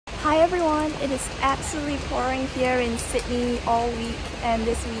Hi everyone, it is absolutely pouring here in Sydney all week and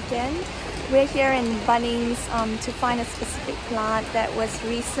this weekend. We're here in Bunnings to find a specific plant that was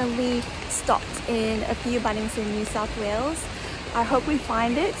recently stocked in a few Bunnings in New South Wales. I hope we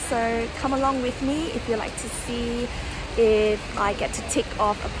find it, so come along with me if you'd like to see if I get to tick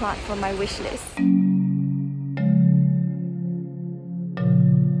off a plant from my wish list.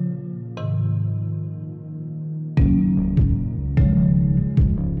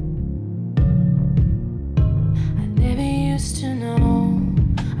 To know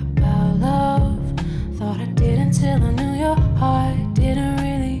about love, thought I did until I knew your heart didn't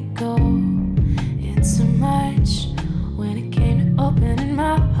really go into much when it came to opening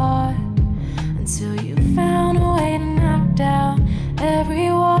my heart, until you found a way to knock down every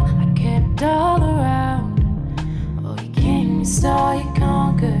wall I kept all around. Oh, you came, you saw, you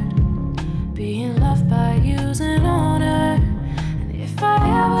conquered being loved by you's an honor. And if I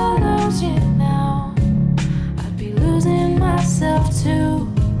ever lose you now, losing myself too.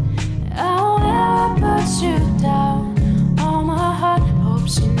 I won't ever put you down. All my heart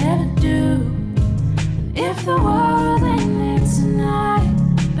hopes you never do. And if the world ended tonight,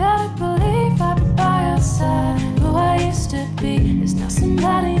 better believe I'd be by your side. Who I used to be is now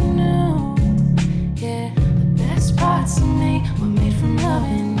somebody new. Yeah, the best parts of me were made from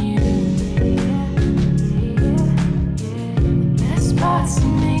loving you. The best parts of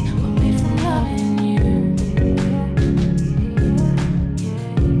me were made from loving you.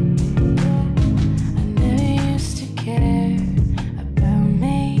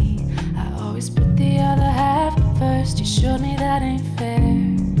 You showed me that ain't fair.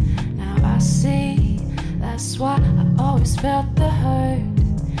 Now I see, that's why I always felt the hurt.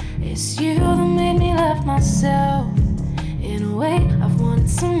 It's you that made me love myself. In a way, I've wanted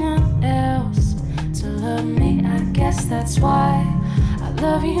someone else to love me. I guess that's why I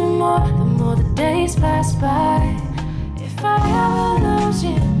love you more the more the days pass by. If I ever lose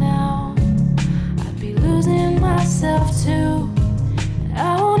you now, I'd be losing myself too. And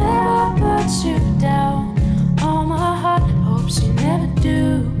I won't ever put you down. All my heart hopes you never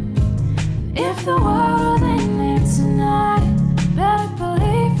do. And if the world ended tonight, better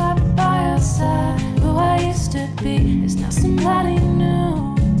believe I'd be by your side. Who I used to be is now somebody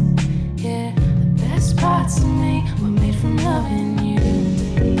new. Yeah, the best parts of me were made from loving you.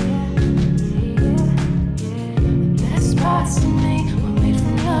 The best parts of me were made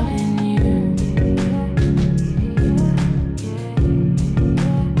from loving you.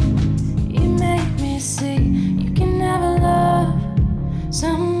 You made me see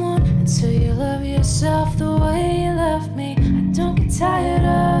someone until you love yourself the way you love me. I don't get tired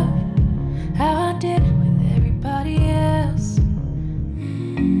of how I did with everybody else.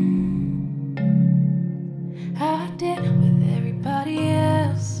 How I did with everybody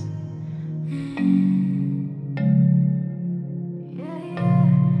else.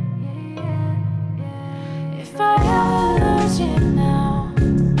 If I ever lose you now,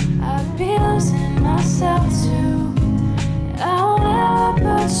 I'd be losing myself too. I won't ever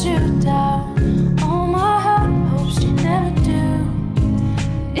put you down. All my heart hopes you never do.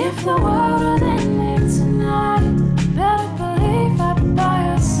 If the world ended tonight, better believe I'd be by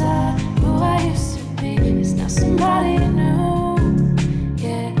your side. Who I used to be is now somebody new.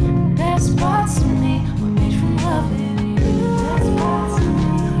 Yeah, the best parts of me were made from loving you. The best parts of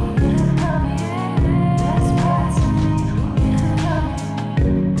me were made from loving you. The best parts of me were made from loving you.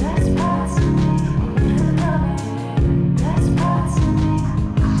 The best parts of me were made from loving you. Best parts of me.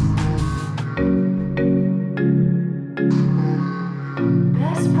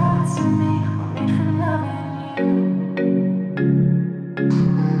 Best parts of me.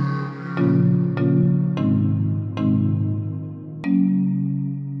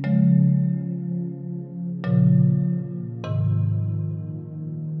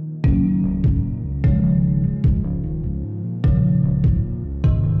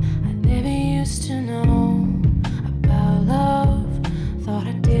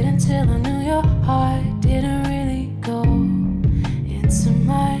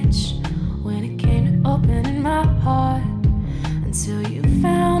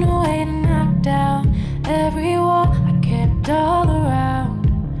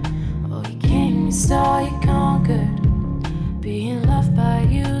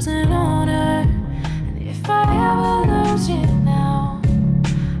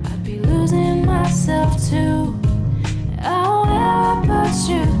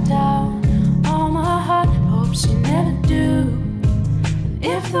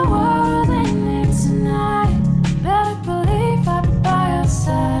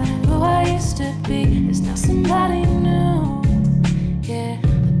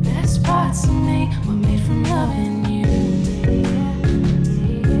 were made from loving you.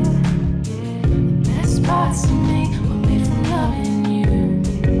 The best parts of me were made from loving you.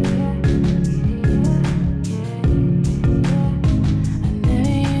 I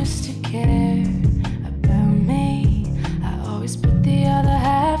never used to care about me. I always put the other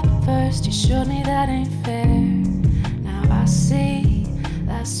half first. You showed me that ain't fair. Now I see,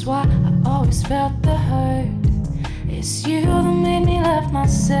 that's why I always felt the hurt. It's you that made me love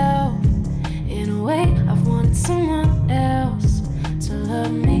myself. In a way, I've wanted someone else to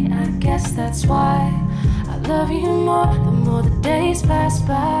love me. I guess that's why I love you more the more the days pass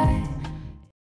by.